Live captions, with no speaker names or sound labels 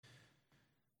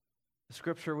The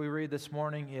scripture we read this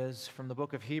morning is from the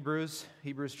book of Hebrews,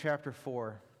 Hebrews chapter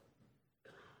 4.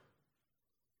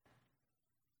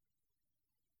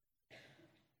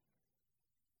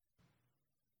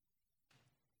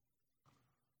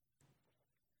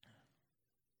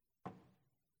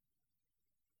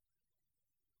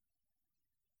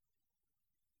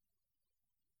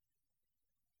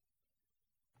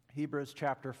 Hebrews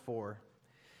chapter 4.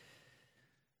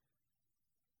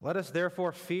 Let us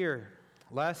therefore fear,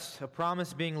 lest a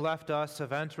promise being left us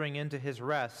of entering into his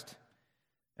rest,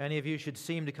 any of you should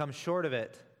seem to come short of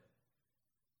it.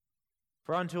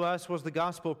 For unto us was the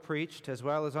gospel preached, as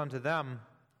well as unto them.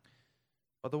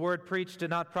 But the word preached did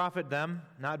not profit them,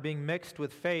 not being mixed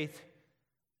with faith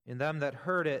in them that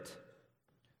heard it.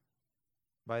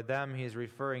 By them he is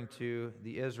referring to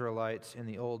the Israelites in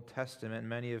the Old Testament,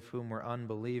 many of whom were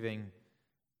unbelieving,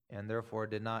 and therefore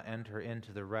did not enter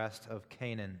into the rest of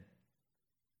Canaan.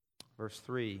 Verse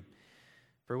 3,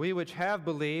 For we which have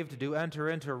believed do enter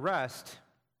into rest,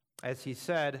 as he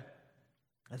said,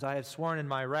 As I have sworn in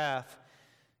my wrath,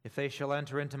 if they shall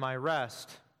enter into my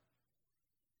rest.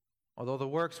 Although the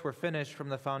works were finished from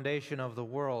the foundation of the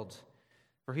world.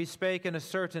 For he spake in a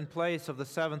certain place of the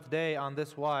seventh day on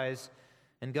this wise,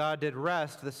 And God did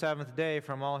rest the seventh day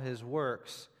from all his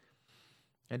works.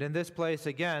 And in this place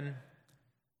again,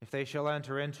 if they shall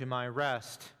enter into my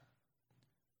rest.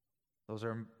 Those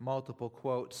are multiple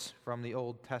quotes from the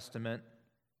Old Testament,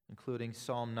 including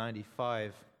Psalm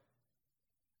 95.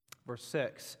 Verse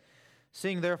 6,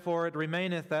 Seeing therefore it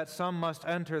remaineth that some must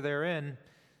enter therein,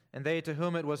 and they to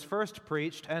whom it was first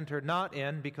preached entered not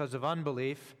in because of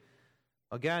unbelief.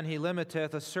 Again he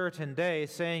limiteth a certain day,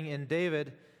 saying in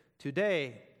David,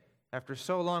 Today, after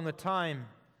so long a time,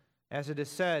 as it is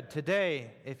said,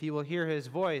 Today, if ye will hear his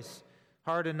voice,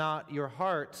 harden not your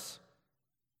hearts.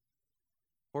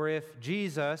 For if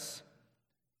Jesus,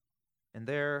 and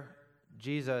there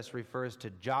Jesus refers to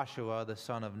Joshua, the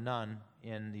son of Nun,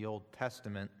 in the Old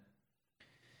Testament.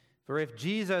 For if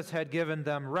Jesus had given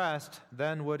them rest,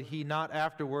 then would he not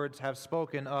afterwards have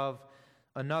spoken of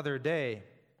another day.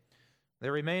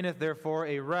 There remaineth therefore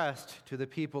a rest to the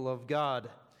people of God.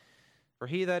 For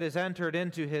he that is entered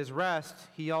into his rest,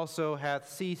 he also hath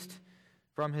ceased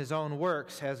from his own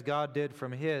works, as God did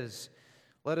from his.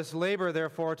 Let us labor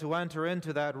therefore to enter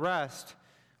into that rest,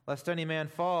 lest any man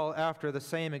fall after the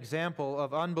same example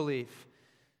of unbelief.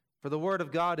 For the word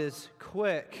of God is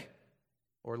quick,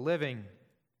 or living,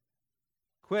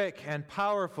 quick and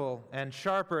powerful and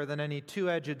sharper than any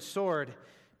two-edged sword,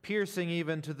 piercing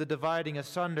even to the dividing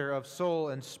asunder of soul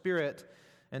and spirit,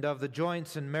 and of the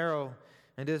joints and marrow,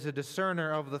 and is a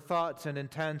discerner of the thoughts and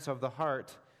intents of the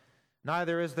heart.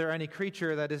 Neither is there any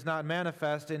creature that is not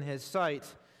manifest in his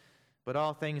sight, but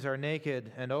all things are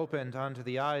naked and opened unto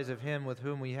the eyes of him with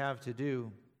whom we have to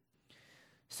do.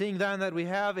 Seeing then that we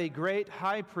have a great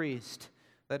high priest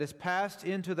that is passed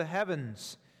into the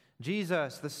heavens,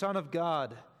 Jesus, the Son of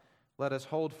God, let us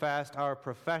hold fast our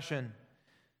profession.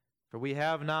 For we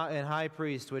have not an high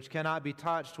priest which cannot be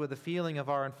touched with the feeling of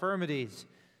our infirmities,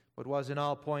 but was in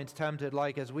all points tempted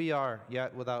like as we are,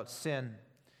 yet without sin.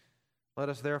 Let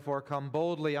us therefore come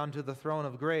boldly unto the throne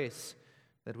of grace,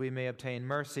 that we may obtain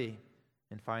mercy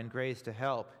and find grace to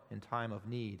help in time of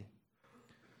need.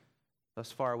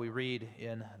 Thus far we read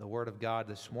in the Word of God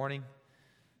this morning.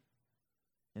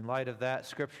 In light of that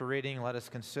scripture reading, let us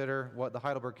consider what the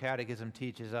Heidelberg Catechism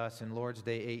teaches us in Lord's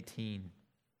Day 18.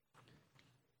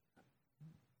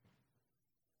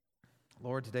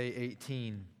 Lord's Day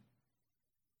 18.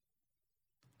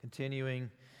 Continuing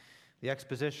the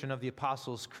exposition of the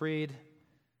Apostles' Creed,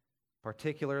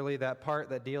 particularly that part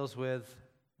that deals with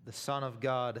the Son of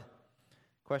God.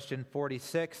 Question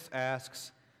 46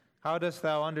 asks, How dost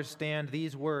thou understand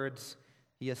these words,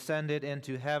 He ascended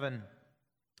into heaven?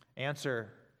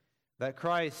 Answer, that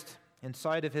Christ, in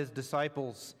sight of his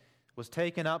disciples, was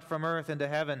taken up from earth into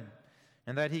heaven,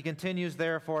 and that he continues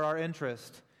there for our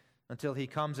interest until he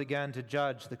comes again to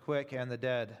judge the quick and the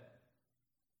dead.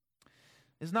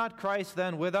 Is not Christ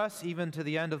then with us even to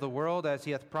the end of the world, as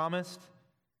he hath promised?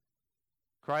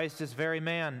 Christ is very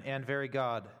man and very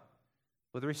God.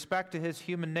 With respect to his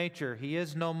human nature, he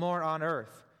is no more on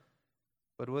earth,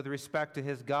 but with respect to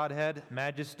his Godhead,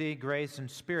 majesty, grace, and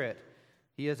spirit,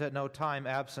 he is at no time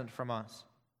absent from us.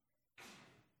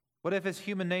 What if his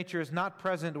human nature is not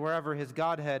present wherever his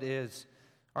Godhead is?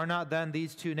 Are not then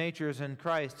these two natures in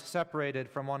Christ separated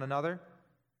from one another?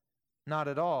 Not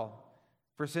at all.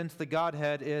 For since the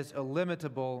Godhead is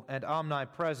illimitable and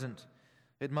omnipresent,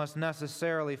 it must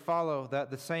necessarily follow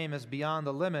that the same is beyond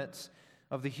the limits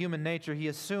of the human nature he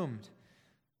assumed,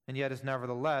 and yet is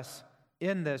nevertheless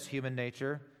in this human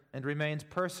nature and remains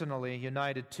personally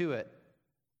united to it.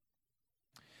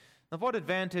 Of what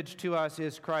advantage to us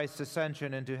is Christ's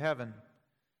ascension into heaven?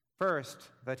 First,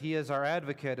 that he is our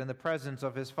advocate in the presence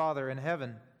of his Father in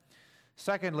heaven.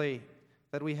 Secondly,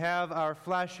 that we have our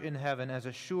flesh in heaven as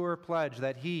a sure pledge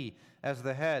that he, as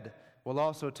the head, will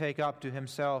also take up to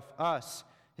himself us,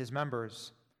 his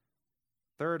members.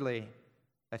 Thirdly,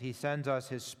 that he sends us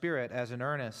his Spirit as an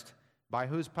earnest, by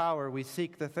whose power we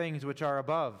seek the things which are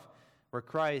above, where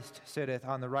Christ sitteth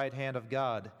on the right hand of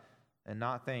God, and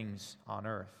not things on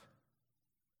earth.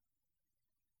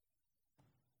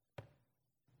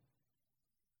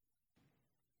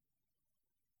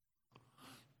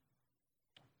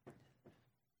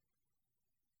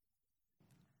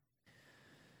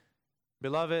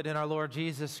 Beloved in our Lord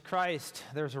Jesus Christ,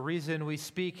 there's a reason we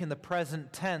speak in the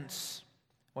present tense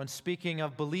when speaking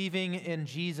of believing in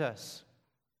Jesus.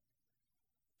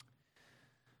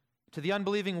 To the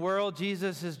unbelieving world,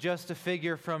 Jesus is just a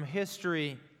figure from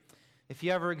history. If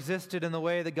he ever existed in the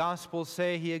way the Gospels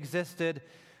say he existed,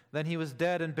 then he was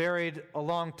dead and buried a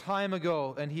long time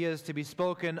ago, and he is to be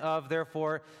spoken of,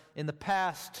 therefore, in the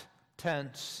past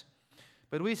tense.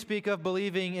 But we speak of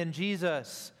believing in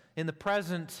Jesus in the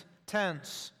present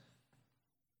tense.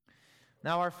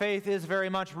 Now, our faith is very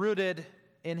much rooted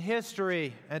in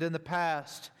history and in the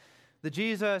past. The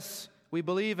Jesus we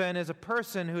believe in is a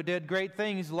person who did great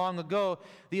things long ago,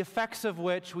 the effects of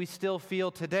which we still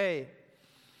feel today.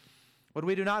 But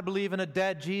we do not believe in a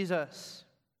dead Jesus.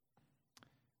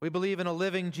 We believe in a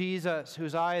living Jesus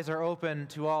whose eyes are open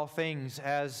to all things,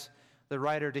 as the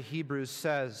writer to Hebrews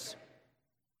says.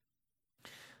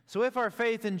 So if our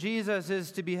faith in Jesus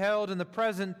is to be held in the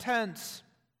present tense,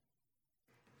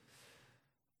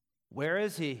 where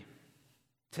is he?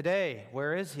 Today,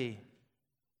 where is he?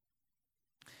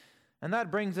 And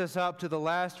that brings us up to the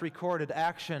last recorded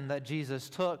action that Jesus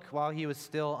took while he was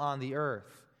still on the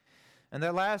earth. And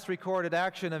that last recorded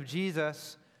action of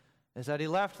Jesus is that he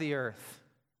left the earth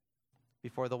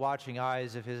before the watching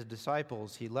eyes of his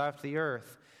disciples. He left the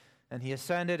earth and he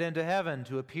ascended into heaven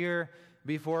to appear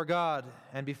before God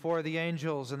and before the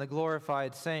angels and the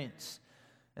glorified saints.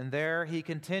 And there he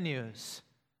continues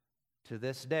to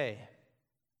this day.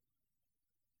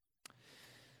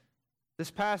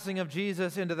 This passing of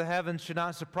Jesus into the heavens should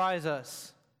not surprise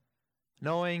us,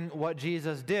 knowing what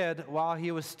Jesus did while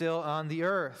he was still on the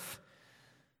earth.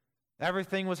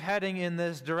 Everything was heading in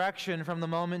this direction from the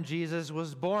moment Jesus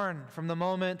was born, from the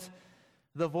moment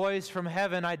the voice from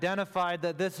heaven identified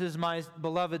that this is my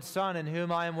beloved Son in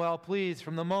whom I am well pleased.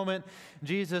 From the moment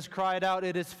Jesus cried out,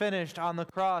 "It is finished," on the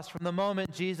cross, from the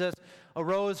moment Jesus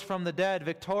arose from the dead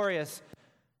victorious,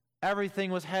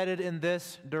 everything was headed in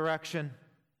this direction.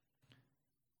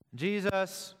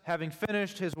 Jesus, having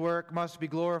finished his work, must be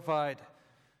glorified,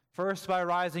 first by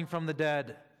rising from the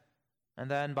dead, and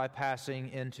then by passing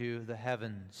into the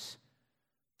heavens.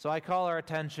 So I call our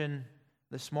attention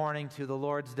this morning to the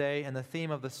Lord's Day, and the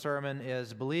theme of the sermon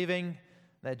is believing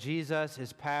that Jesus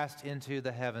is passed into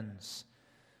the heavens.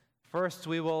 First,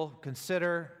 we will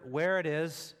consider where it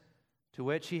is to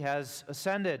which he has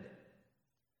ascended.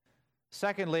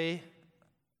 Secondly,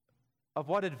 of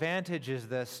what advantage is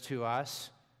this to us,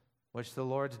 which the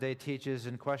Lord's Day teaches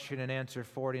in question and answer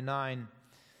 49.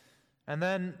 And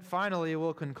then finally,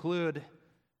 we'll conclude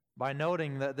by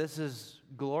noting that this is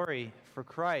glory for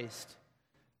Christ.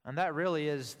 And that really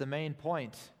is the main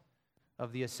point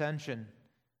of the ascension,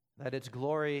 that it's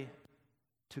glory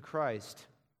to Christ.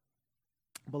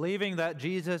 Believing that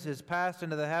Jesus is passed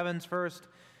into the heavens first,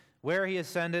 where he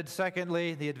ascended.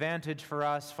 Secondly, the advantage for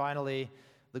us. Finally,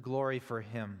 the glory for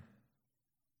him.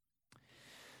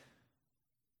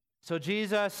 So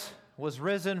Jesus was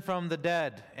risen from the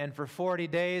dead, and for 40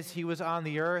 days he was on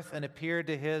the earth and appeared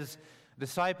to his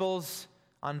disciples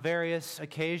on various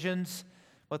occasions.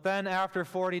 But then after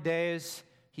 40 days,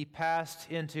 he passed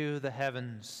into the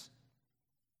heavens.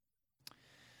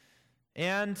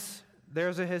 And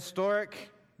there's a historic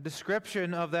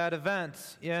description of that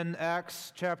event in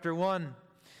Acts chapter 1.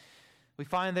 We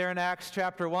find there in Acts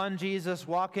chapter 1, Jesus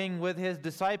walking with his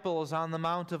disciples on the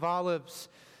Mount of Olives,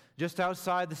 just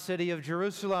outside the city of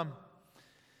Jerusalem.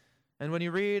 And when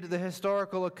you read the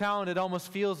historical account, it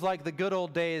almost feels like the good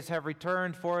old days have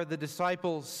returned for the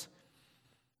disciples.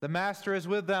 The Master is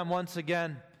with them once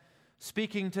again,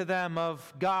 speaking to them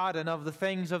of God and of the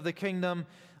things of the kingdom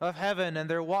of heaven, and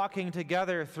they're walking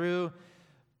together through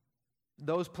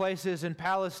those places in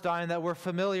Palestine that were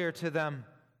familiar to them.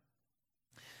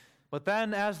 But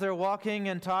then, as they're walking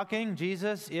and talking,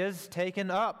 Jesus is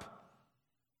taken up.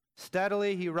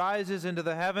 Steadily, he rises into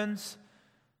the heavens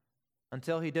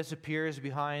until he disappears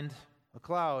behind a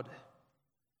cloud.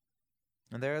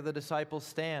 And there the disciples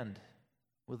stand,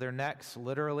 with their necks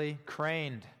literally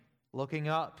craned, looking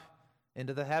up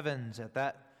into the heavens at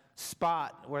that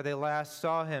spot where they last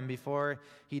saw him before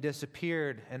he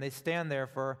disappeared. And they stand there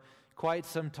for quite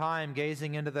some time,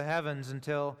 gazing into the heavens,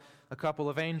 until a couple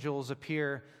of angels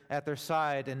appear at their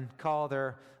side and call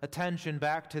their attention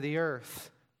back to the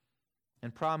earth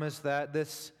and promise that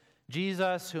this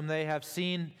Jesus, whom they have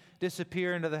seen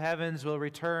disappear into the heavens, will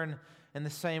return in the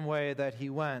same way that he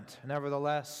went.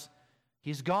 Nevertheless,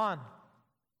 he's gone.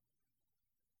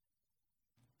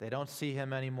 They don't see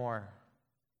him anymore.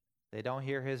 They don't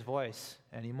hear his voice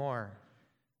anymore.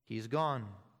 He's gone.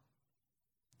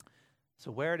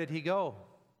 So where did he go?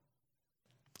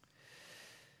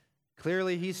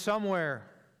 Clearly, he's somewhere.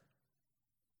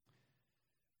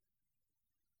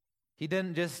 He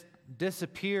didn't just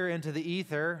disappear into the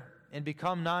ether and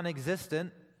become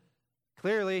non-existent.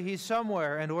 Clearly, he's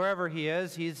somewhere, and wherever he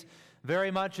is, he's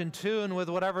very much in tune with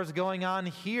whatever's going on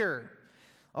here.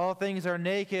 All things are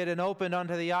naked and opened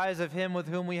unto the eyes of him with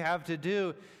whom we have to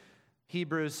do,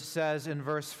 Hebrews says in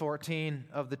verse 13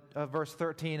 of verse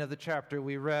 13 of the chapter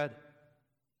we read.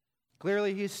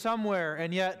 Clearly, he's somewhere,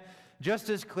 and yet, just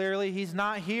as clearly, he's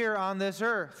not here on this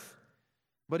earth,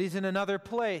 but he's in another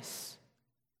place.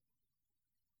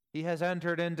 He has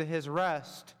entered into his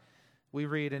rest, we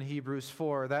read in Hebrews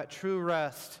 4, that true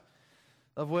rest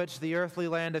of which the earthly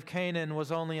land of Canaan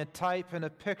was only a type and a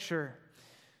picture.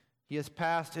 He has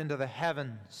passed into the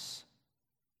heavens.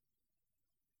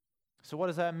 So what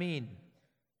does that mean?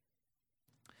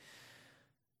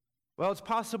 Well, it's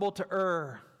possible to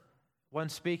err when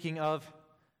speaking of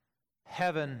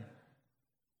heaven.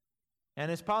 And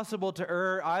it's possible to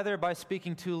err either by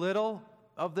speaking too little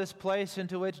of this place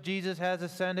into which Jesus has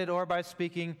ascended, or by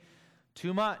speaking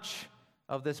too much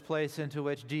of this place into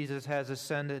which Jesus has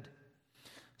ascended.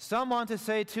 Some want to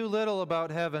say too little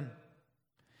about heaven.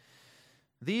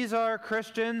 These are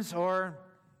Christians, or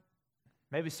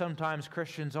maybe sometimes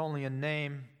Christians only in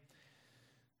name,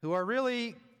 who are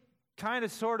really kind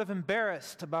of sort of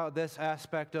embarrassed about this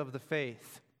aspect of the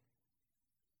faith.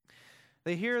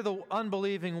 They hear the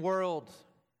unbelieving world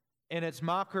in its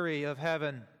mockery of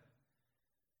heaven,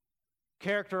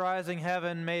 characterizing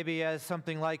heaven maybe as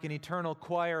something like an eternal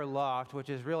choir loft, which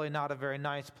is really not a very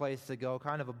nice place to go,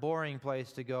 kind of a boring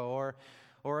place to go,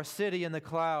 or a city in the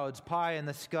clouds, pie in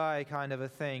the sky kind of a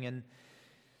thing.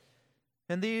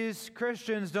 And these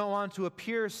Christians don't want to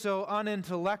appear so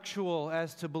unintellectual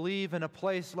as to believe in a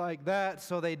place like that,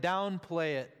 so they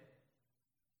downplay it.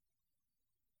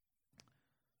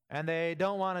 And they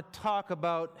don't want to talk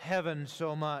about heaven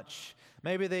so much.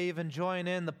 Maybe they even join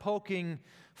in the poking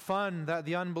fun that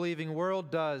the unbelieving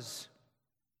world does.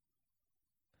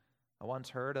 I once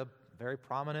heard a very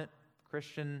prominent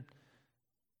Christian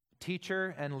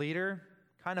teacher and leader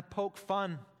kind of poke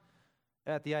fun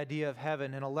at the idea of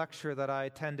heaven in a lecture that I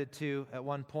attended to at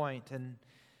one point. And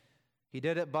he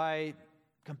did it by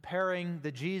comparing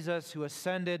the Jesus who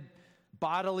ascended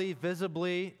bodily,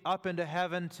 visibly up into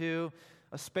heaven to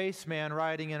a spaceman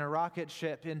riding in a rocket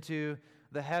ship into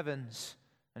the heavens.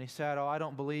 And he said, I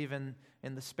don't believe in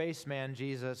the spaceman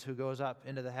Jesus who goes up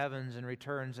into the heavens and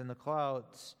returns in the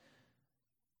clouds.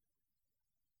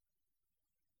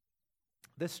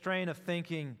 This strain of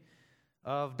thinking,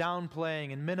 of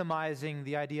downplaying and minimizing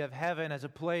the idea of heaven as a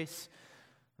place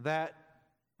that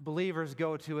believers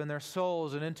go to in their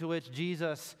souls and into which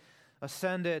Jesus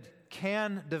ascended,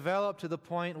 can develop to the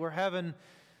point where heaven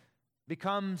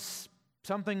becomes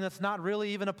something that's not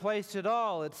really even a place at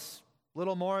all. It's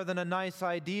little more than a nice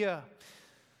idea.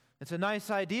 It's a nice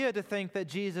idea to think that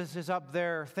Jesus is up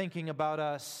there thinking about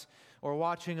us or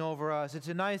watching over us. It's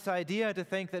a nice idea to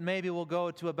think that maybe we'll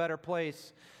go to a better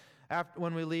place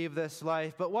when we leave this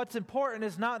life. But what's important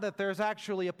is not that there's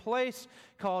actually a place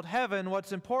called heaven.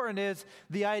 What's important is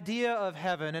the idea of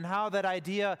heaven and how that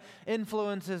idea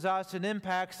influences us and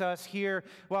impacts us here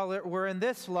while we're in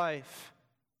this life.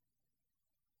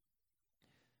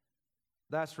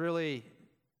 That's really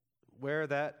where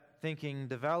that thinking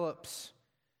develops.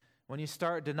 When you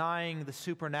start denying the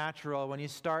supernatural, when you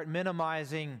start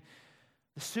minimizing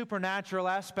the supernatural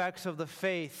aspects of the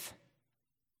faith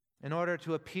in order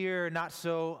to appear not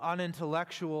so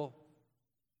unintellectual,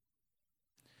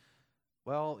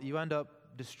 well, you end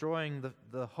up destroying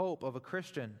the hope of a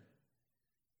Christian.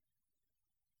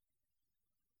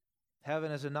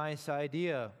 Heaven is a nice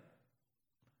idea,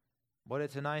 but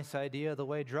it's a nice idea the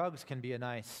way drugs can be a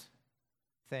nice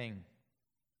thing.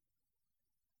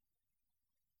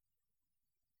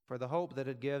 For the hope that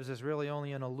it gives is really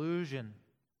only an illusion.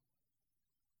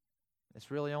 It's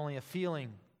really only a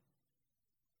feeling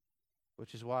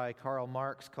which is why Karl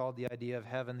Marx called the idea of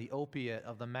heaven the opiate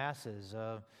of the masses,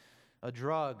 a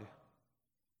drug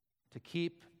to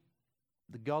keep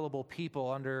the gullible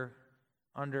people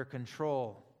under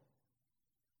control.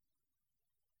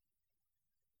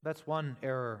 That's one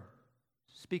error,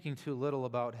 speaking too little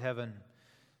about heaven.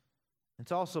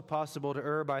 It's also possible to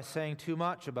err by saying too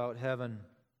much about heaven.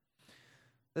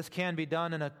 This can be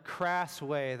done in a crass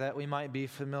way that we might be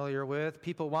familiar with.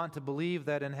 People want to believe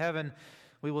that in heaven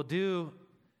we will do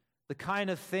the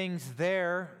kind of things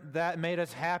there that made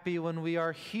us happy when we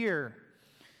are here.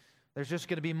 There's just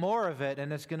going to be more of it,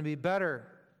 and it's going to be better.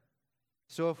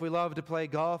 So if we love to play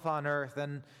golf on earth,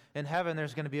 then in heaven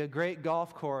there's going to be a great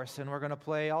golf course, and we're going to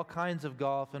play all kinds of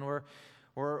golf, and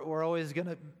we're always going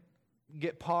to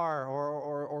get par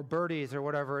or birdies or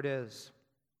whatever it is.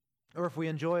 Or if we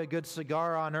enjoy a good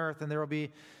cigar on earth, then there will be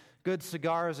good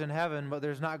cigars in heaven, but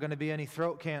there's not going to be any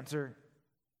throat cancer.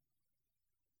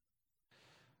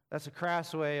 That's a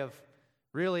crass way of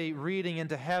really reading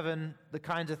into heaven the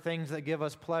kinds of things that give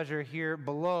us pleasure here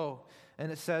below, and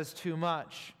it says too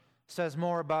much. It says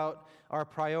more about our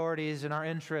priorities and our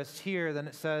interests here than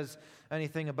it says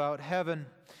anything about heaven.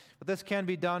 But this can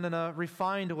be done in a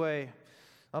refined way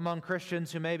among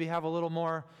Christians who maybe have a little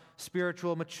more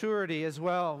spiritual maturity as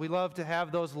well. We love to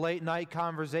have those late night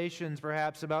conversations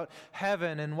perhaps about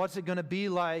heaven and what's it going to be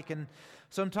like. And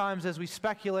sometimes as we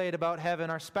speculate about heaven,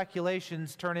 our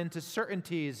speculations turn into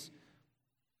certainties.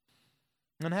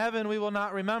 In heaven, we will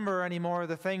not remember anymore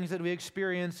the things that we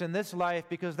experience in this life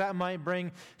because that might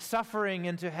bring suffering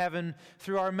into heaven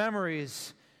through our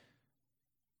memories.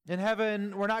 In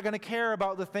heaven, we're not going to care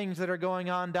about the things that are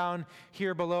going on down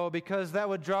here below because that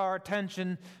would draw our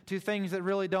attention to things that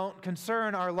really don't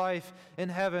concern our life in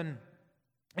heaven.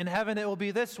 In heaven, it will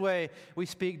be this way, we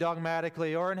speak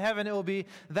dogmatically, or in heaven, it will be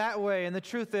that way. And the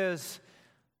truth is,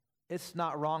 it's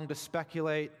not wrong to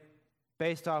speculate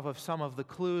based off of some of the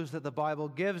clues that the Bible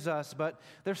gives us, but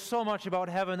there's so much about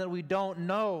heaven that we don't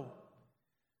know,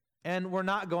 and we're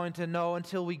not going to know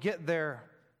until we get there.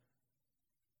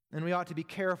 And we ought to be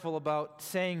careful about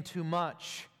saying too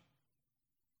much.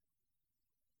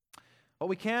 What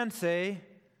we can say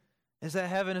is that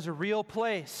heaven is a real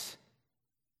place.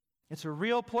 It's a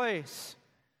real place.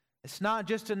 It's not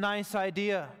just a nice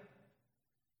idea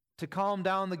to calm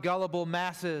down the gullible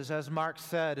masses, as Marx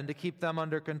said, and to keep them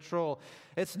under control.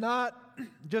 It's not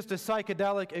just a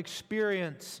psychedelic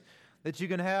experience that you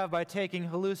can have by taking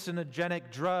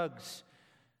hallucinogenic drugs,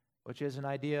 which is an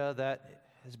idea that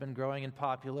has been growing in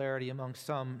popularity among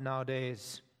some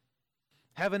nowadays.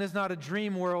 Heaven is not a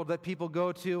dream world that people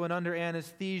go to and under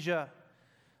anesthesia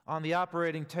on the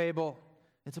operating table.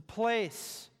 It's a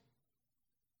place.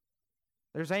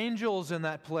 There's angels in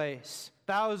that place,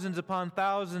 thousands upon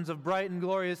thousands of bright and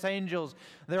glorious angels.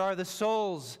 There are the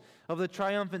souls of the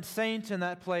triumphant saints in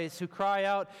that place who cry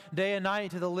out day and night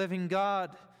to the living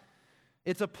God.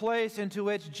 It's a place into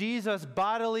which Jesus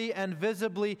bodily and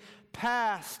visibly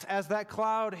passed as that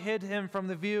cloud hid him from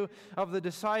the view of the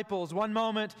disciples. One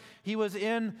moment he was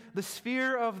in the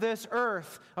sphere of this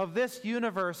earth, of this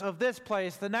universe, of this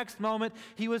place. The next moment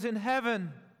he was in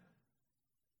heaven.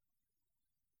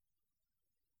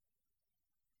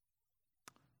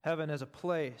 Heaven is a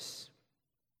place.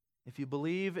 If you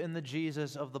believe in the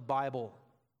Jesus of the Bible,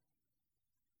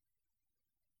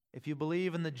 if you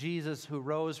believe in the Jesus who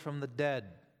rose from the dead,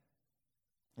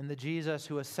 in the Jesus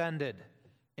who ascended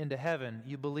into heaven,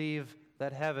 you believe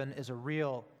that heaven is a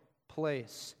real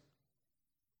place.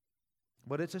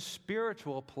 But it's a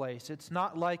spiritual place. It's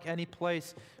not like any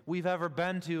place we've ever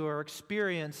been to or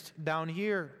experienced down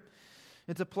here.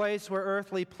 It's a place where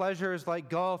earthly pleasures like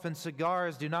golf and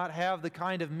cigars do not have the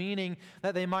kind of meaning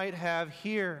that they might have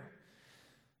here.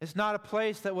 It's not a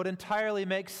place that would entirely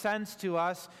make sense to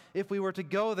us if we were to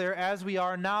go there as we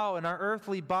are now in our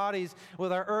earthly bodies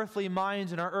with our earthly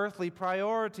minds and our earthly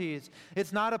priorities.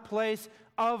 It's not a place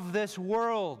of this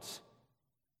world.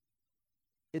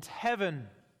 It's heaven.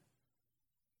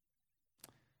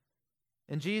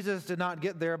 And Jesus did not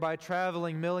get there by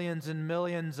traveling millions and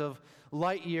millions of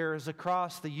light years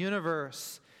across the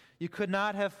universe. You could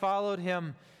not have followed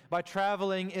him by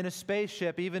traveling in a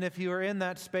spaceship, even if you were in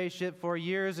that spaceship for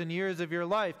years and years of your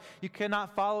life. You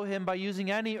cannot follow him by using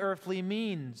any earthly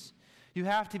means. You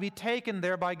have to be taken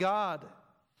there by God.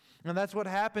 And that's what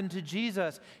happened to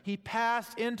Jesus. He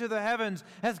passed into the heavens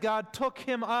as God took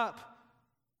him up.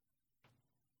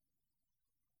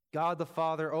 God the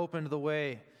Father opened the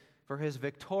way for his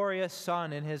victorious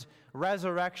Son in his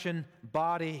resurrection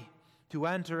body to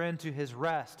enter into his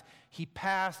rest. He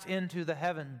passed into the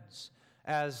heavens,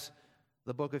 as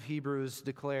the book of Hebrews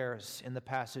declares in the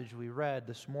passage we read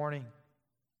this morning.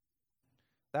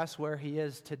 That's where he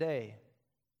is today,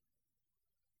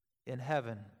 in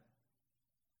heaven.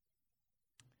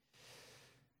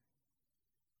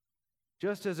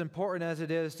 Just as important as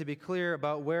it is to be clear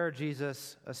about where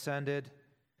Jesus ascended,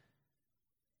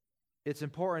 it's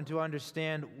important to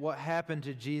understand what happened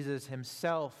to Jesus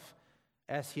himself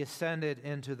as he ascended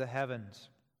into the heavens.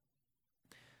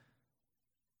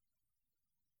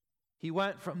 He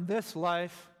went from this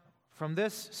life, from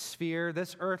this sphere,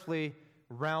 this earthly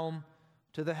realm,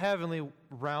 to the heavenly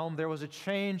realm. There was a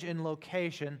change in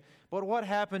location. But what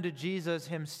happened to Jesus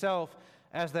himself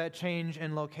as that change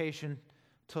in location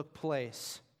took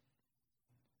place?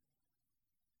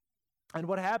 And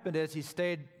what happened is he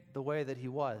stayed the way that he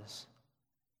was.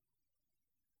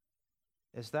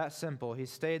 It's that simple. He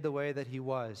stayed the way that he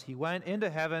was. He went into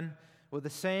heaven with the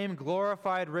same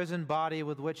glorified risen body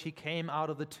with which he came out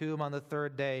of the tomb on the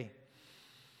third day.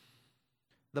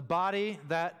 The body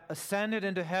that ascended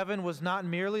into heaven was not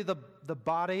merely the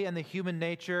body and the human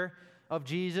nature of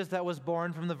Jesus that was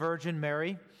born from the Virgin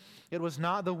Mary. It was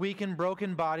not the weak and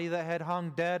broken body that had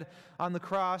hung dead on the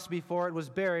cross before it was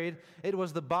buried. It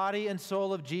was the body and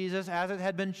soul of Jesus as it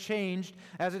had been changed,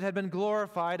 as it had been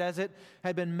glorified, as it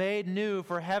had been made new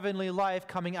for heavenly life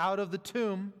coming out of the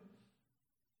tomb.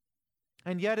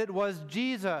 And yet it was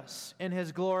Jesus in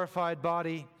his glorified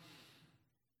body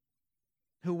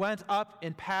who went up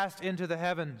and passed into the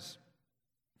heavens.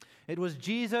 It was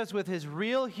Jesus with his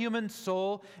real human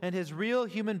soul and his real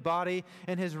human body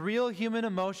and his real human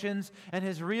emotions and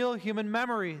his real human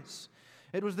memories.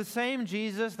 It was the same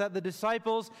Jesus that the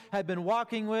disciples had been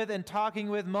walking with and talking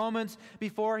with moments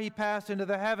before he passed into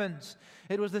the heavens.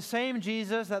 It was the same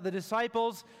Jesus that the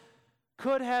disciples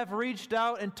could have reached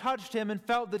out and touched him and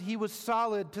felt that he was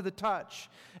solid to the touch.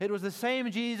 It was the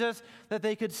same Jesus that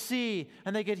they could see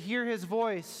and they could hear his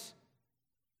voice.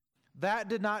 That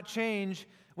did not change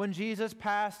when Jesus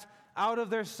passed out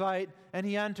of their sight and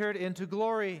he entered into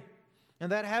glory.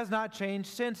 And that has not changed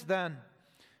since then.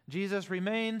 Jesus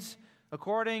remains,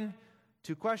 according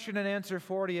to question and answer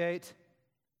 48,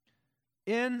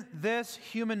 in this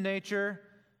human nature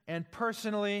and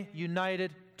personally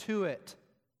united to it.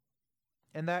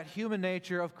 And that human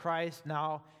nature of Christ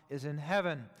now is in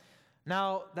heaven.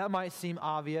 Now, that might seem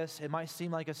obvious. It might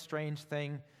seem like a strange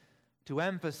thing to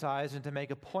emphasize and to make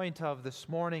a point of this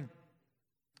morning.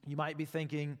 You might be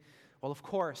thinking, well, of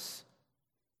course,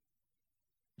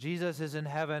 Jesus is in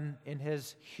heaven in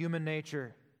his human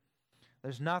nature.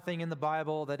 There's nothing in the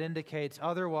Bible that indicates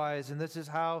otherwise, and this is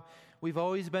how we've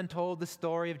always been told the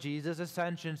story of Jesus'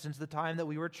 ascension since the time that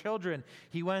we were children.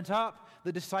 He went up,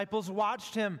 the disciples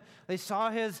watched him, they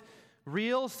saw his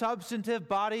real substantive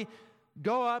body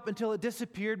go up until it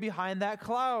disappeared behind that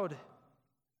cloud.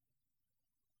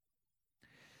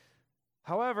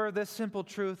 However, this simple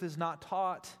truth is not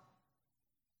taught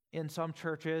in some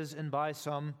churches and by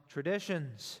some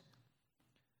traditions.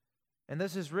 And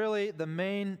this is really the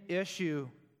main issue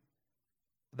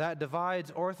that divides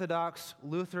Orthodox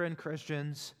Lutheran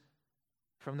Christians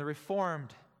from the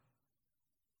Reformed,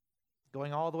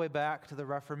 going all the way back to the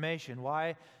Reformation.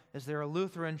 Why is there a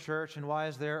Lutheran church and why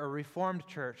is there a Reformed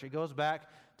church? It goes back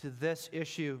to this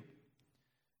issue.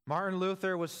 Martin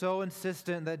Luther was so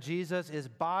insistent that Jesus is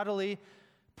bodily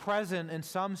present in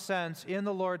some sense in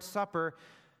the Lord's Supper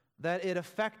that it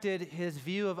affected his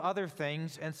view of other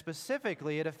things, and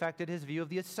specifically it affected his view of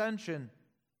the ascension.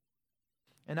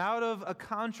 And out of a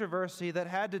controversy that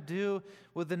had to do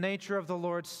with the nature of the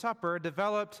Lord's Supper,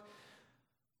 developed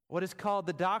what is called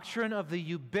the doctrine of the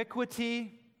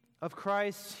ubiquity of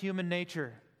Christ's human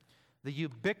nature. The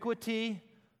ubiquity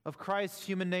of Christ's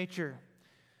human nature.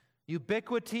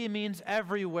 Ubiquity means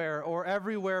everywhere or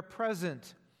everywhere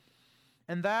present.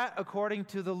 And that, according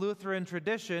to the Lutheran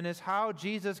tradition, is how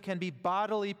Jesus can be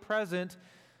bodily present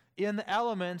in the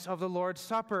elements of the Lord's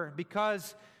Supper,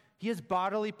 because he is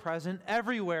bodily present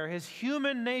everywhere. His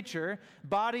human nature,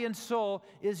 body and soul,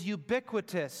 is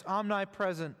ubiquitous,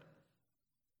 omnipresent.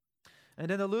 And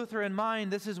in the Lutheran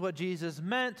mind, this is what Jesus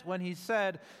meant when he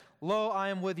said, "Lo, I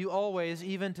am with you always,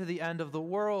 even to the end of the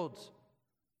world."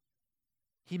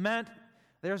 He meant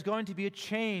there's going to be a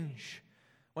change.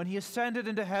 When he ascended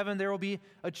into heaven, there will be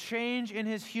a change in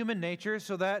his human nature,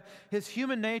 so that his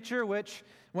human nature, which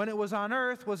when it was on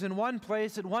earth was in one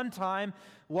place at one time,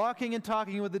 walking and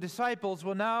talking with the disciples,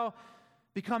 will now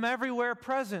become everywhere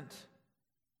present.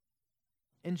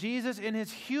 And Jesus, in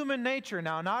his human nature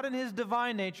now, not in his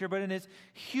divine nature, but in his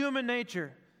human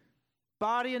nature,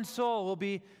 body and soul will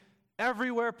be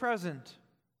everywhere present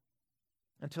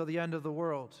until the end of the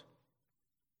world.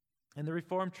 In the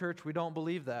Reformed Church, we don't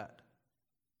believe that.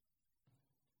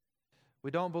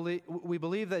 We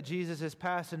believe that Jesus has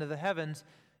passed into the heavens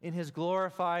in his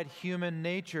glorified human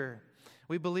nature.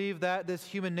 We believe that this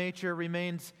human nature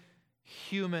remains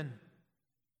human,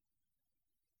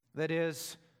 that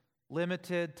is,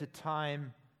 limited to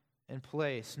time and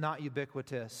place, not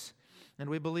ubiquitous. And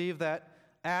we believe that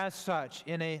as such,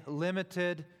 in a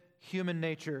limited human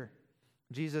nature,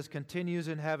 Jesus continues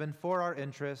in heaven for our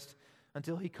interest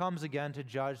until he comes again to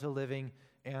judge the living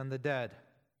and the dead.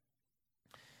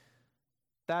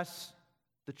 That's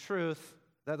the truth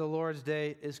that the Lord's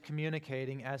Day is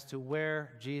communicating as to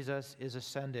where Jesus is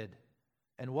ascended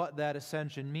and what that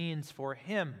ascension means for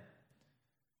him.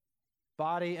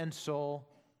 Body and soul,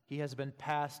 he has been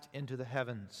passed into the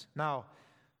heavens. Now,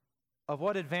 of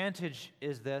what advantage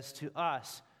is this to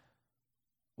us?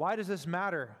 Why does this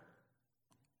matter?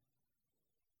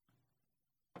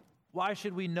 Why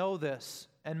should we know this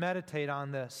and meditate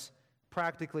on this,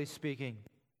 practically speaking?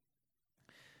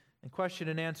 In question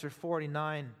and answer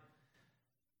 49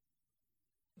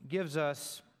 gives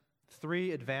us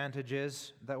 3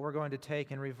 advantages that we're going to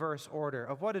take in reverse order.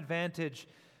 Of what advantage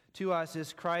to us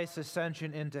is Christ's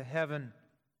ascension into heaven?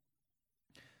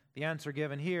 The answer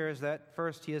given here is that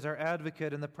first, he is our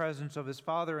advocate in the presence of his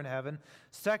Father in heaven.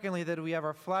 Secondly, that we have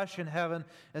our flesh in heaven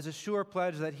as a sure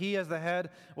pledge that he, as the head,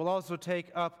 will also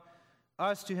take up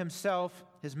us to himself,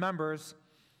 his members.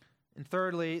 And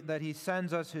thirdly, that he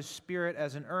sends us his Spirit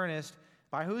as an earnest,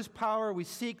 by whose power we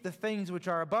seek the things which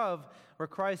are above, where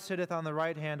Christ sitteth on the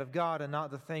right hand of God, and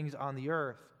not the things on the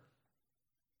earth.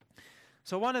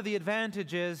 So one of the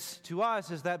advantages to us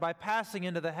is that by passing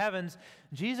into the heavens,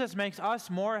 Jesus makes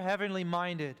us more heavenly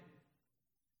minded.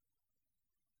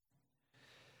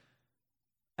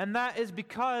 And that is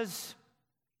because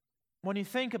when you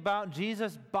think about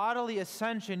Jesus' bodily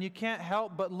ascension, you can't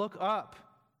help but look up.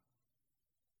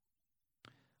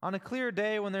 On a clear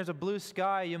day when there's a blue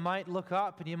sky, you might look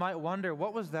up and you might wonder,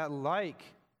 what was that like?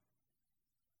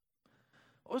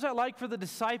 What was that like for the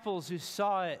disciples who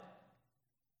saw it?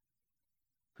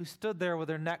 Who stood there with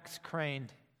their necks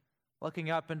craned,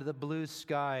 looking up into the blue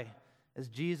sky as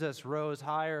Jesus rose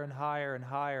higher and higher and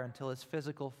higher until his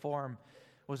physical form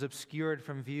was obscured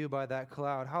from view by that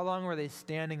cloud. How long were they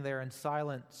standing there in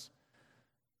silence,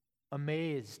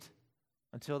 amazed,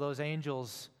 until those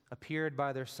angels appeared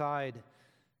by their side,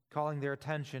 calling their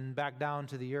attention back down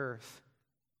to the earth?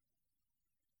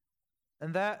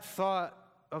 And that thought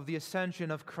of the ascension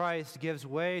of Christ gives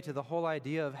way to the whole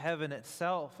idea of heaven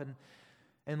itself,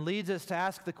 and leads us to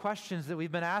ask the questions that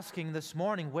we've been asking this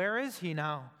morning. Where is he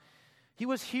now? He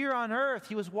was here on earth.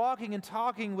 He was walking and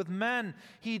talking with men.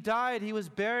 He died, he was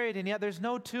buried, and yet there's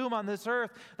no tomb on this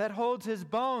earth that holds his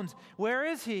bones. Where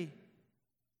is he?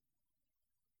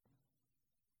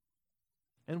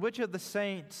 And which of the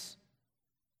saints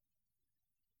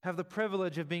have the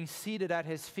privilege of being seated at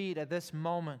his feet at this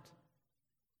moment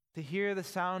to hear the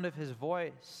sound of his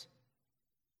voice?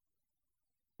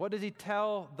 What does he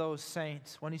tell those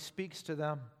saints when he speaks to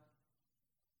them?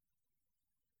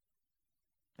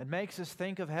 It makes us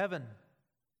think of heaven.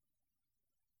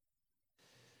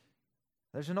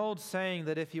 There's an old saying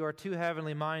that if you are too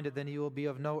heavenly minded, then you will be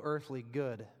of no earthly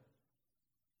good.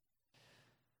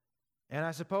 And I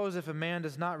suppose if a man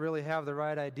does not really have the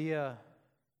right idea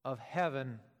of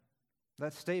heaven,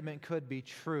 that statement could be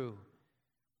true.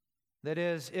 That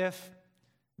is, if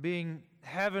being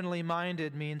heavenly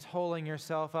minded means holding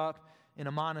yourself up in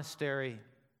a monastery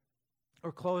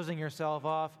or closing yourself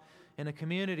off in a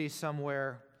community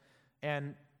somewhere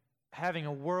and having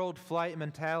a world flight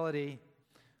mentality,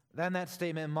 then that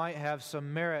statement might have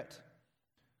some merit.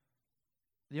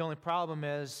 The only problem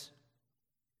is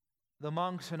the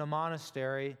monks in a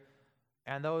monastery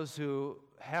and those who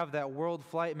have that world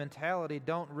flight mentality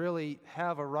don't really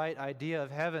have a right idea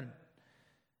of heaven.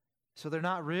 So they're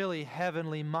not really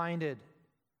heavenly minded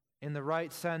in the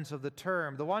right sense of the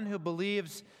term. The one who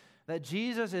believes that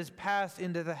Jesus is passed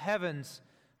into the heavens,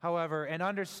 however, and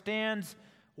understands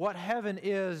what heaven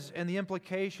is and the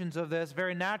implications of this,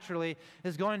 very naturally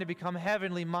is going to become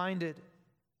heavenly minded.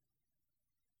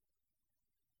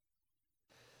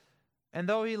 And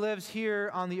though he lives here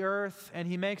on the earth and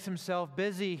he makes himself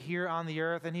busy here on the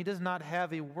earth and he does not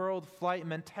have a world flight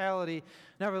mentality,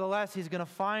 nevertheless he's going to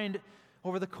find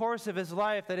over the course of his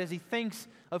life that as he thinks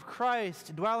of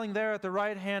Christ dwelling there at the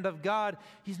right hand of God,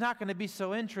 he's not going to be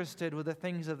so interested with the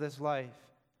things of this life.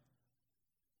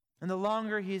 And the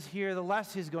longer he's here, the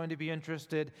less he's going to be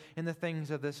interested in the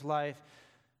things of this life.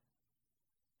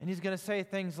 And he's going to say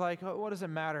things like, oh, what does it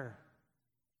matter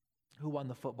who won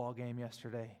the football game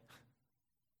yesterday?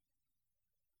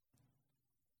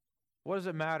 What does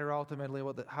it matter ultimately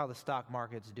how the stock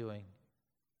market's doing?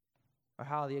 or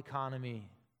how the economy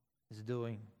is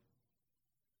doing.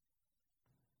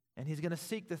 And he's going to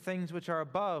seek the things which are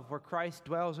above, where Christ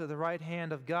dwells at the right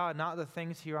hand of God, not the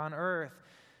things here on earth.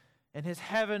 And his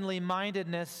heavenly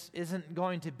mindedness isn't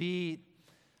going to be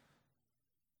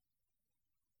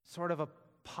sort of a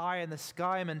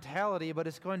pie-in-the-sky mentality, but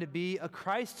it's going to be a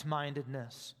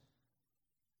Christ-mindedness.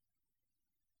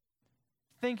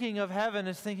 Thinking of heaven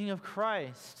is thinking of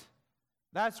Christ.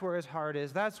 That's where his heart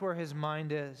is. That's where his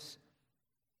mind is.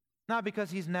 Not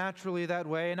because he's naturally that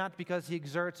way, not because he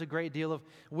exerts a great deal of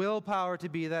willpower to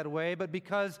be that way, but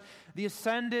because the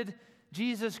ascended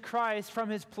Jesus Christ from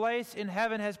his place in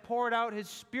heaven has poured out his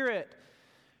Spirit.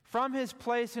 From his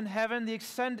place in heaven,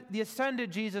 the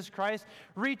ascended Jesus Christ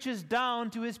reaches down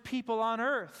to his people on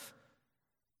earth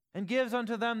and gives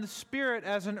unto them the Spirit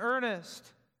as an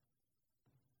earnest.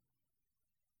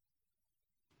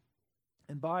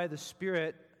 And by the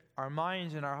Spirit, our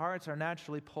minds and our hearts are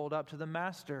naturally pulled up to the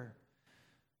Master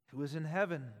who is in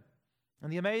heaven.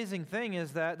 And the amazing thing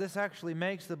is that this actually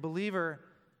makes the believer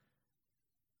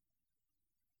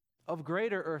of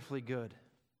greater earthly good.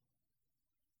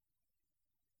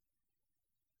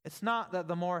 It's not that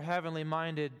the more heavenly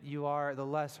minded you are, the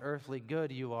less earthly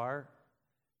good you are.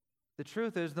 The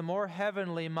truth is, the more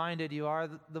heavenly minded you are,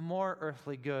 the more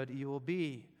earthly good you will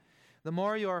be. The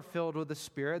more you are filled with the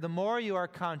Spirit, the more you are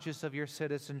conscious of your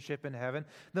citizenship in heaven,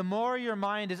 the more your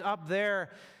mind is up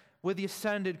there with the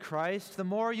ascended Christ, the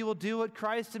more you will do what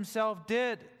Christ himself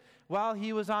did while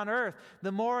he was on earth.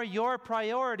 The more your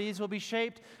priorities will be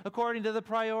shaped according to the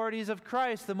priorities of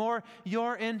Christ. The more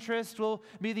your interests will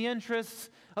be the interests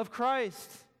of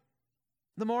Christ.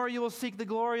 The more you will seek the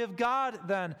glory of God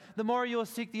then. The more you will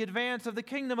seek the advance of the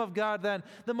kingdom of God then.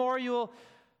 The more you will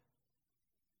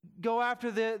go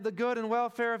after the good and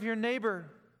welfare of your neighbor.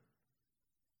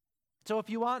 So if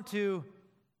you want to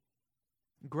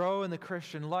grow in the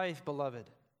Christian life, beloved,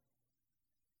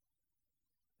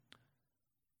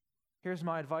 here's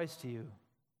my advice to you.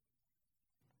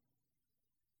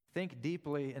 Think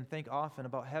deeply and think often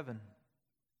about heaven,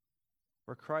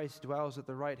 where Christ dwells at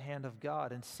the right hand of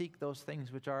God, and seek those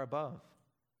things which are above.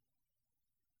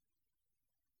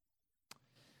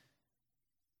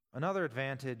 Another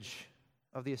advantage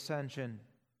of the ascension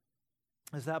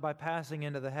is that by passing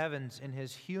into the heavens in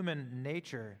his human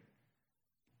nature,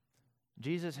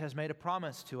 Jesus has made a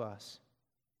promise to us.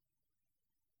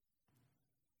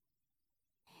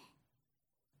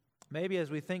 Maybe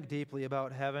as we think deeply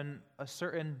about heaven, a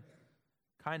certain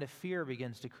kind of fear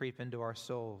begins to creep into our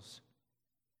souls.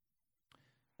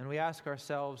 And we ask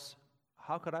ourselves,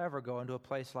 how could I ever go into a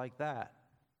place like that?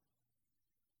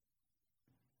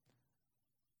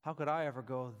 How could I ever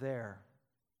go there?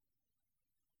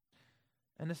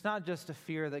 And it's not just a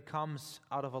fear that comes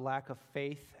out of a lack of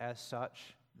faith as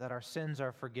such, that our sins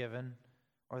are forgiven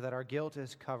or that our guilt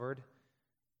is covered,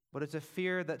 but it's a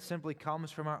fear that simply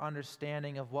comes from our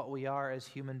understanding of what we are as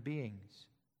human beings.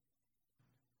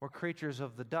 We're creatures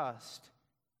of the dust.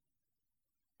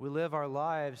 We live our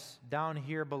lives down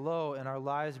here below, and our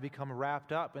lives become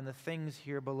wrapped up in the things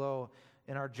here below,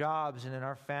 in our jobs and in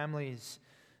our families,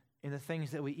 in the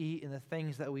things that we eat and the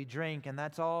things that we drink, and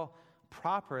that's all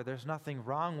proper. There's nothing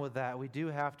wrong with that. We do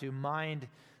have to mind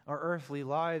our earthly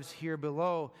lives here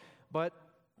below, but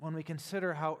when we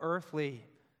consider how earthly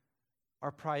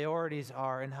our priorities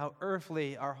are and how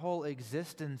earthly our whole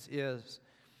existence is,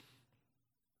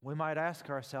 we might ask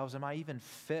ourselves, am I even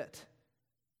fit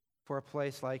for a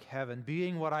place like heaven?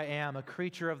 Being what I am, a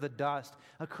creature of the dust,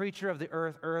 a creature of the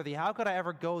earth, earthy, how could I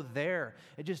ever go there?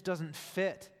 It just doesn't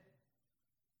fit.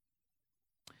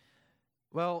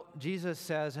 Well, Jesus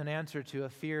says in answer to a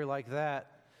fear like that,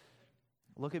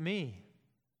 look at me.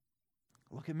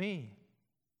 Look at me.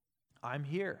 I'm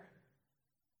here.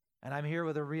 And I'm here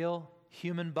with a real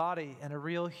human body and a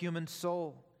real human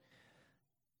soul.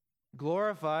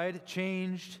 Glorified,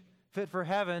 changed, fit for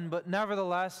heaven, but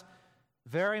nevertheless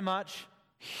very much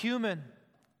human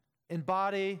in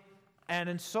body and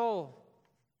in soul.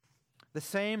 The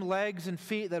same legs and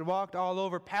feet that walked all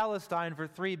over Palestine for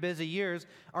 3 busy years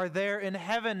are there in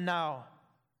heaven now.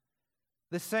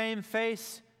 The same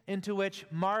face into which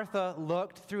Martha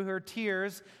looked through her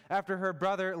tears after her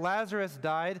brother Lazarus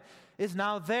died is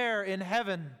now there in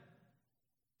heaven.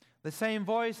 The same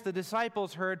voice the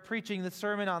disciples heard preaching the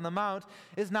Sermon on the Mount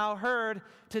is now heard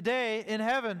today in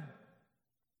heaven.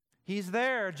 He's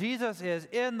there. Jesus is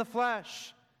in the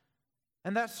flesh.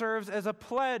 And that serves as a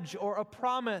pledge or a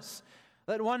promise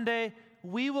that one day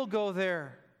we will go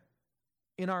there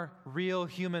in our real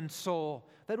human soul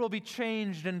that will be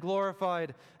changed and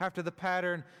glorified after the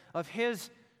pattern of His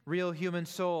real human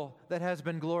soul that has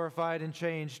been glorified and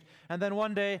changed. And then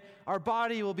one day, our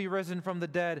body will be risen from the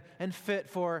dead and fit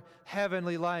for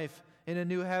heavenly life in a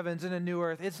new heavens and a new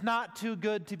earth. It's not too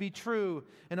good to be true,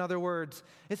 in other words.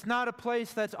 It's not a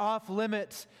place that's off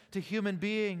limits to human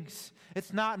beings.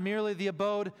 It's not merely the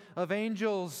abode of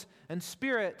angels and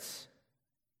spirits.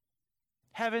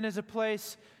 Heaven is a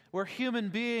place where human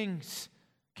beings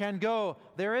can go.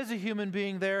 There is a human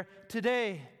being there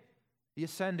today, the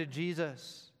ascended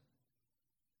Jesus.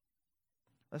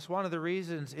 That's one of the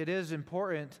reasons it is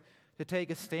important to take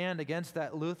a stand against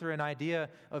that Lutheran idea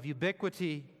of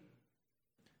ubiquity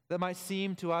that might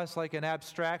seem to us like an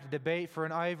abstract debate for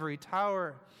an ivory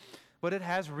tower, but it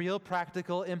has real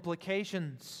practical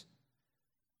implications.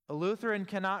 A Lutheran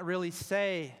cannot really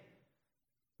say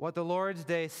what the Lord's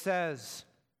Day says,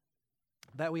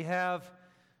 that we have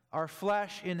our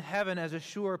flesh in heaven as a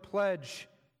sure pledge,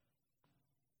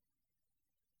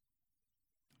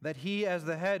 that He as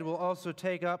the head will also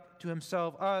take up to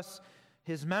Himself us,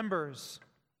 His members.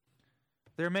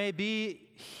 There may be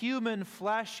human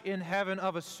flesh in heaven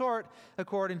of a sort,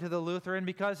 according to the Lutheran,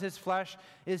 because His flesh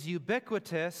is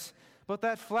ubiquitous, but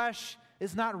that flesh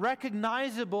is not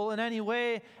recognizable in any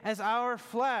way as our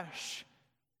flesh.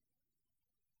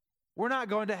 We're not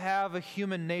going to have a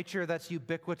human nature that's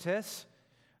ubiquitous,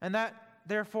 and that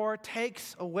therefore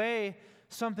takes away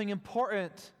something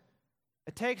important.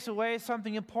 It takes away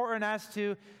something important as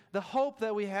to the hope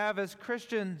that we have as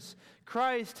Christians.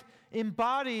 Christ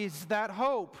embodies that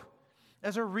hope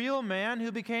as a real man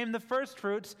who became the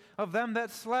firstfruits of them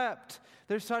that slept.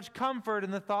 There's such comfort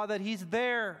in the thought that He's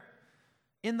there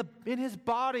in His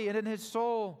body and in His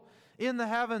soul in the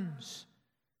heavens.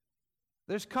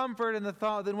 There's comfort in the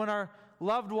thought that when our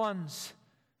loved ones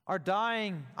are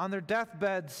dying on their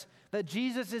deathbeds, that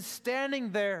Jesus is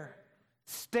standing there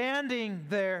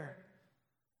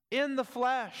in the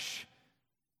flesh,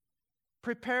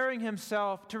 preparing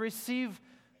Himself to receive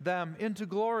them into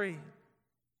glory.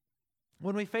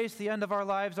 When we face the end of our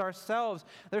lives ourselves,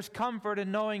 there's comfort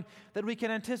in knowing that we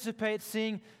can anticipate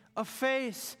seeing a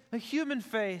face, a human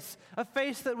face, a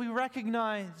face that we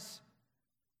recognize.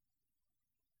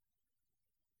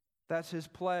 That's His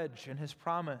pledge and His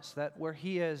promise, that where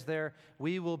He is, there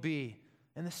we will be,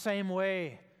 in the same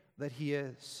way that He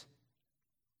is.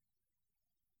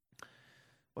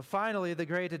 But finally, the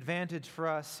great advantage for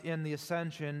us in the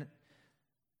ascension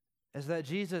is that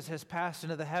Jesus has passed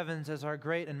into the heavens as our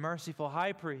great and merciful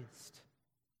high priest.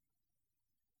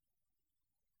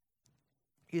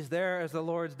 He's there, as the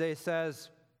Lord's Day says,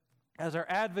 as our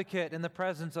advocate in the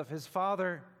presence of His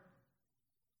Father.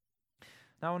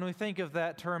 Now, when we think of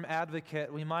that term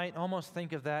advocate, we might almost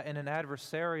think of that in an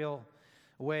adversarial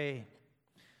way.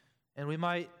 And we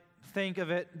might think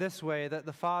of it this way, that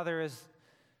the Father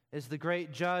is the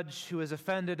great judge who is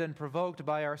offended and provoked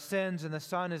by our sins, and the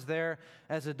Son is there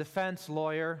as a defense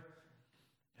lawyer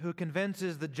who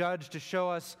convinces the judge to show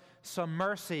us some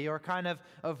mercy, or kind of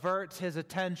averts his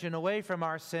attention away from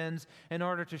our sins in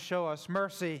order to show us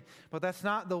mercy. But that's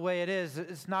not the way it is.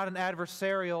 It's not an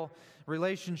adversarial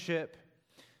relationship.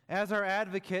 As our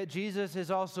advocate, Jesus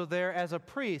is also there as a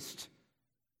priest,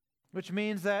 which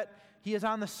means that He is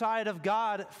on the side of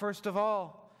God first of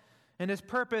all. And His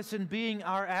purpose in being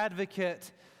our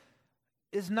advocate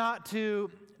is not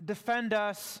to defend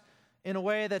us in a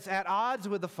way that's at odds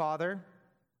with the Father,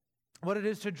 but it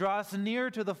is to draw us near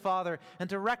to the Father and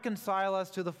to reconcile us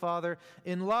to the Father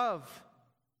in love.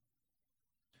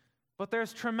 But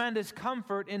there's tremendous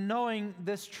comfort in knowing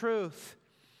this truth,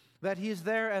 that He's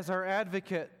there as our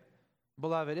advocate,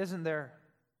 beloved, isn't there?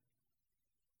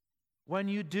 When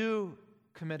you do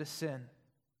commit a sin,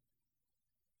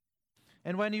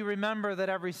 and when you remember that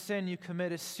every sin you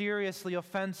commit is seriously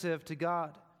offensive to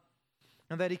God,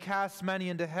 and that He casts many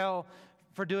into hell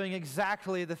for doing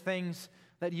exactly the things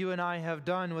that you and I have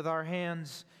done with our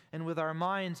hands and with our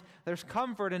minds, there's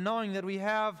comfort in knowing that we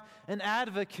have an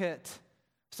advocate,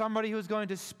 somebody who's going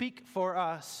to speak for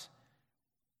us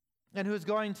and who's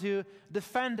going to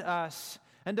defend us,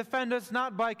 and defend us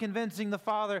not by convincing the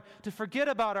Father to forget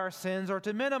about our sins or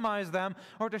to minimize them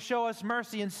or to show us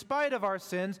mercy in spite of our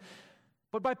sins,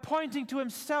 but by pointing to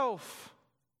Himself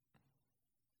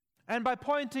and by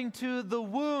pointing to the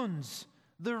wounds,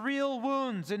 the real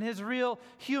wounds in His real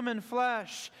human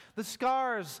flesh, the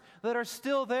scars that are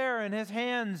still there in His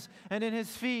hands and in His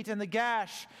feet, and the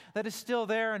gash that is still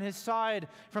there in His side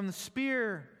from the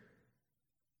spear.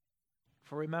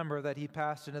 For remember that He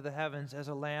passed into the heavens as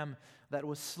a lamb that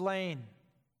was slain.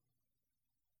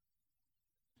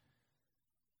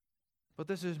 But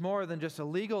this is more than just a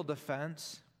legal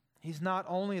defense. He's not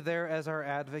only there as our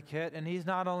advocate, and He's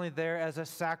not only there as a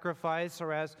sacrifice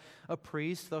or as a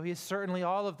priest, though He's certainly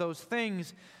all of those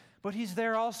things, but He's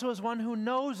there also as one who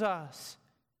knows us.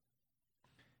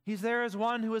 He's there as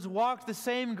one who has walked the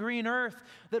same green earth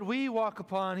that we walk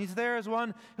upon. He's there as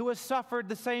one who has suffered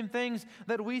the same things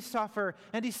that we suffer,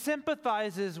 and He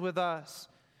sympathizes with us,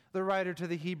 the writer to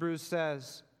the Hebrews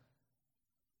says.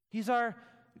 He's our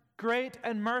great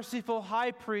and merciful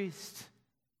high priest.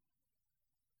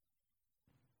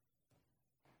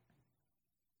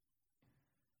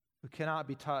 Who cannot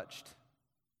be touched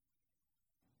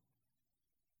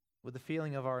with the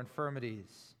feeling of our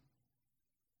infirmities,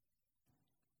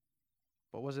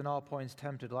 but was in all points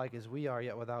tempted like as we are,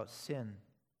 yet without sin.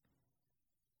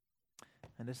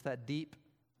 And it's that deep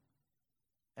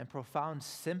and profound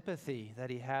sympathy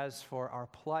that He has for our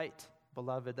plight,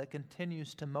 beloved, that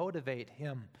continues to motivate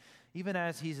Him, even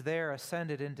as He's there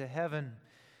ascended into heaven.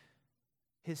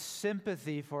 His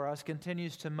sympathy for us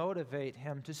continues to motivate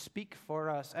Him to speak for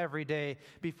us every day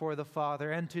before the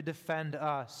Father and to defend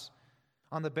us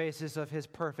on the basis of His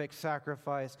perfect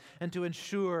sacrifice and to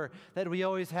ensure that we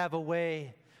always have a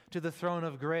way to the throne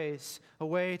of grace, a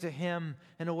way to Him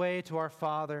and a way to our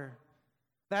Father.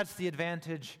 That's the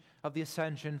advantage of the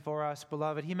ascension for us,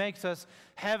 beloved. He makes us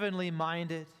heavenly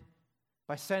minded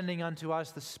by sending unto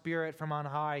us the Spirit from on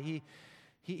high.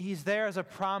 He's there as a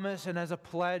promise and as a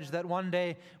pledge that one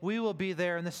day we will be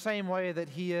there in the same way that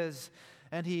He is.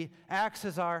 And He acts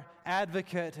as our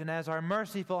advocate and as our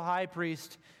merciful high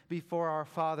priest before our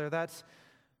Father. That's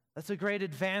a great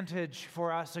advantage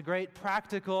for us, a great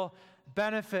practical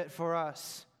benefit for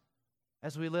us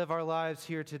as we live our lives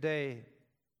here today.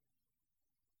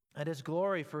 And it's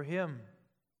glory for Him.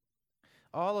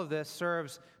 All of this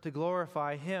serves to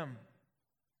glorify Him.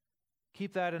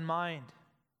 Keep that in mind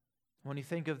when you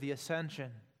think of the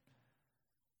ascension.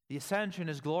 The ascension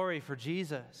is glory for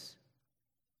Jesus.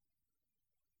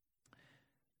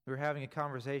 We were having a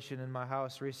conversation in my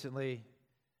house recently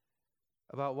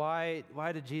about why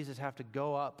did Jesus have to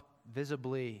go up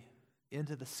visibly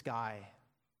into the sky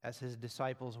as His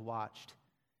disciples watched.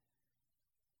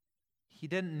 He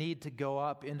didn't need to go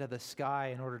up into the sky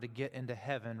in order to get into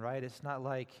heaven, right? It's not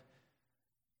like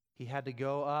He had to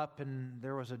go up and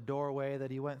there was a doorway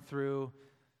that He went through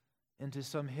into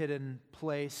some hidden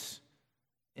place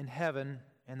in heaven,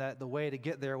 and that the way to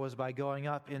get there was by going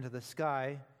up into the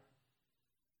sky.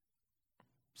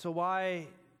 So why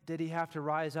did He have to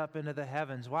rise up into the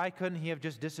heavens? Why couldn't He have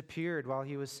just disappeared while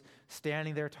He was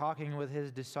standing there talking with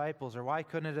His disciples? Or why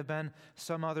couldn't it have been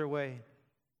some other way?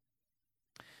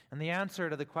 And the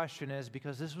answer to the question is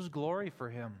because this was glory for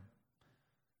Him.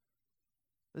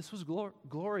 This was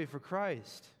glory for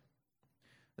Christ.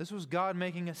 This was God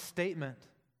making a statement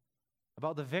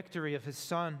about the victory of His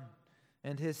Son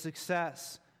and His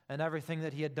success and everything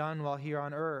that He had done while here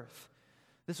on earth.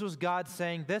 This was God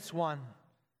saying,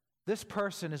 this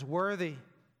person is worthy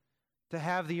to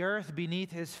have the earth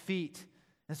beneath His feet.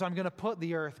 And so I'm going to put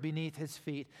the earth beneath His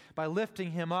feet by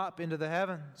lifting Him up into the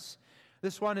heavens.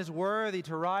 This one is worthy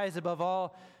to rise above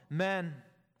all men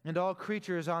and all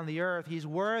creatures on the earth. He's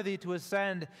worthy to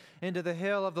ascend into the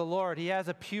hill of the Lord. He has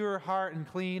a pure heart and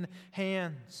clean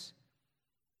hands.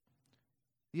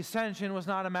 The ascension was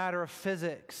not a matter of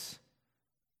physics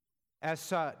as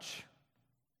such.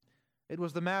 It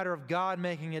was the matter of God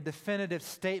making a definitive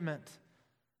statement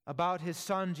about His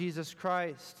Son, Jesus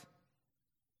Christ.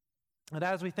 And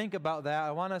as we think about that,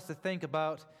 I want us to think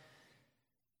about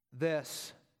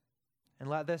this, and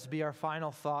let this be our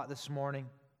final thought this morning.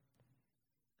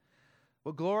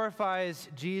 What glorifies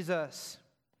Jesus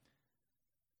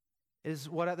is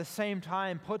what at the same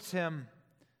time puts Him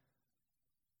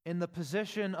in the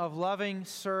position of loving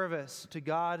service to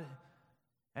God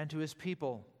and to His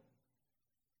people.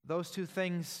 Those two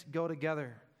things go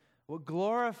together. What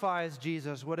glorifies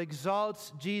Jesus, what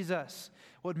exalts Jesus,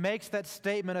 what makes that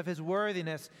statement of His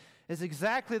worthiness is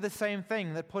exactly the same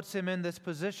thing that puts Him in this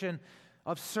position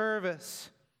of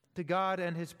service to God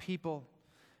and His people.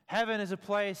 Heaven is a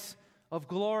place of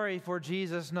glory for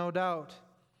Jesus, no doubt,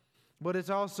 but it's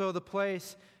also the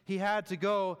place He had to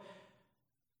go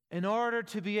in order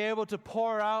to be able to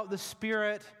pour out the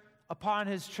Spirit upon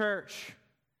His church.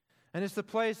 And it's the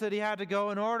place that He had to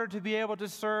go in order to be able to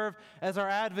serve as our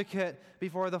advocate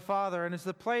before the Father. And it's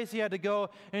the place He had to go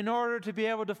in order to be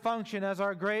able to function as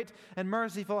our great and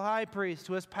merciful high priest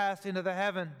who has passed into the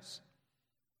heavens.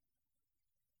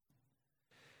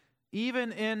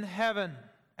 Even in heaven,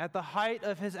 at the height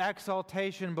of His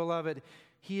exaltation, beloved,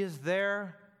 He is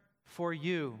there for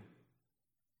you.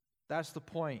 That's the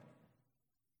point.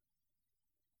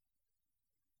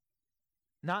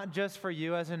 Not just for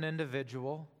you as an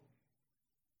individual,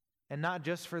 and not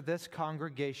just for this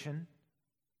congregation,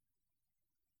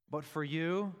 but for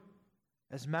you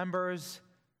as members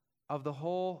of the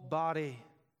whole body,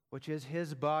 which is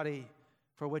his body,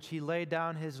 for which he laid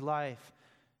down his life.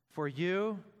 For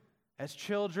you as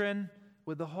children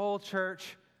with the whole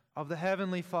church of the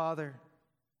Heavenly Father.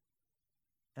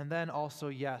 And then also,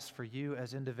 yes, for you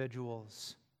as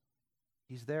individuals.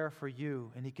 He's there for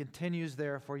you, and he continues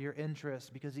there for your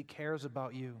interest because he cares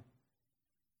about you.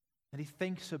 And he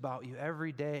thinks about you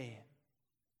every day.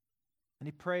 And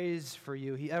he prays for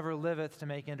you. He ever liveth to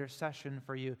make intercession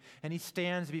for you. And he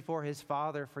stands before his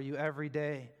Father for you every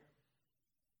day.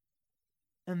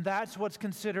 And that's what's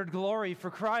considered glory for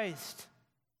Christ.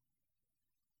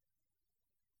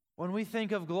 When we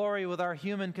think of glory with our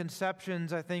human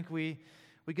conceptions, I think we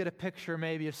get a picture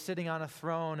maybe of sitting on a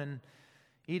throne and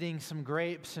eating some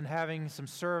grapes and having some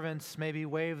servants maybe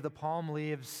wave the palm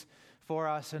leaves for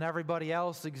us, and everybody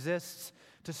else exists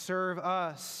to serve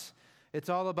us. It's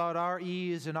all about our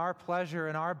ease and our pleasure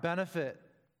and our benefit.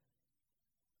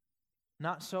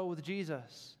 Not so with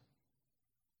Jesus.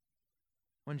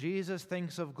 When Jesus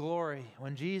thinks of glory,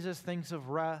 when Jesus thinks of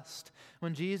rest,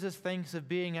 when Jesus thinks of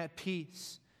being at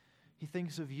peace, he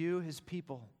thinks of you, his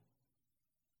people,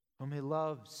 whom he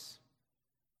loves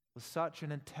with such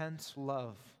an intense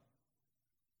love.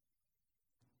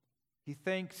 He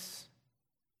thinks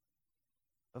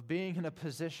of being in a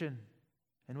position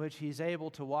in which he's able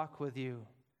to walk with you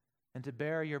and to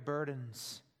bear your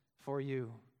burdens for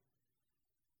you.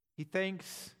 He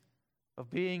thinks of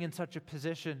being in such a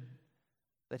position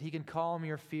that he can calm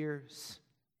your fears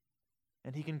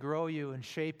and he can grow you and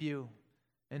shape you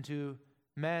into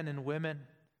men and women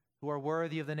who are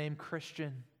worthy of the name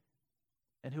Christian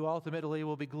and who ultimately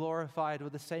will be glorified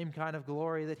with the same kind of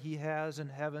glory that he has in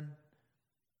heaven.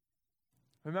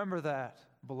 Remember that,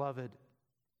 beloved.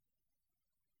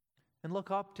 And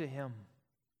look up to him.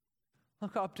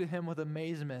 Look up to him with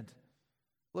amazement.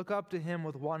 Look up to him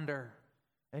with wonder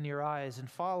in your eyes and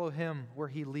follow him where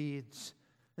he leads.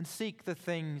 And seek the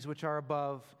things which are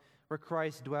above, where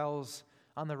Christ dwells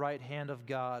on the right hand of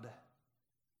God.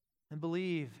 And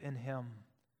believe in him.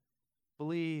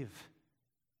 Believe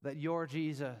that your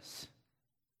Jesus,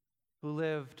 who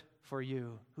lived for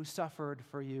you, who suffered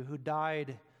for you, who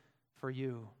died for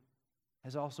you,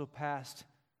 has also passed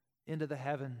into the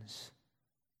heavens.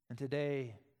 And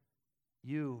today,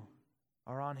 you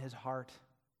are on his heart.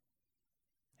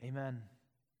 Amen.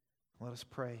 Let us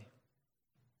pray.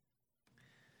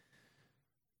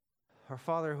 Our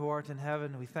Father who art in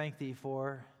heaven, we thank thee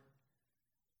for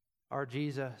our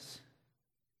Jesus,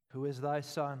 who is thy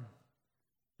Son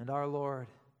and our Lord.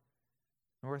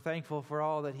 And we're thankful for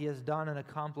all that he has done and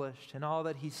accomplished and all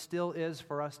that he still is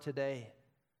for us today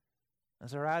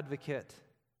as our advocate,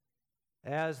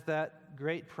 as that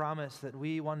great promise that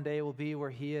we one day will be where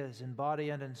he is in body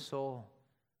and in soul,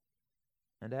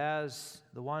 and as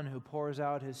the one who pours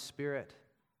out his Spirit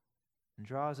and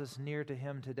draws us near to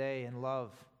him today in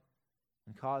love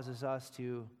and causes us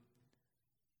to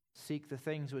seek the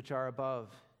things which are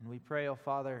above. And we pray, O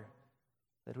Father,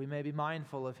 that we may be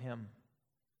mindful of him,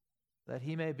 that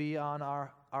he may be on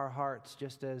our hearts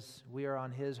just as we are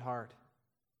on his heart,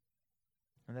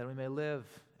 and that we may live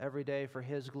every day for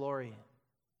his glory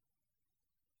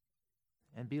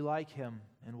and be like him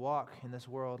and walk in this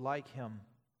world like him.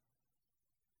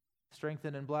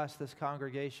 Strengthen and bless this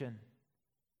congregation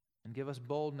and give us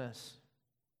boldness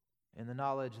in the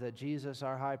knowledge that Jesus,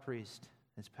 our high priest,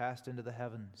 is passed into the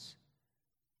heavens.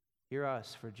 Hear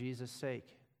us for Jesus'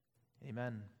 sake.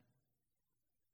 Amen.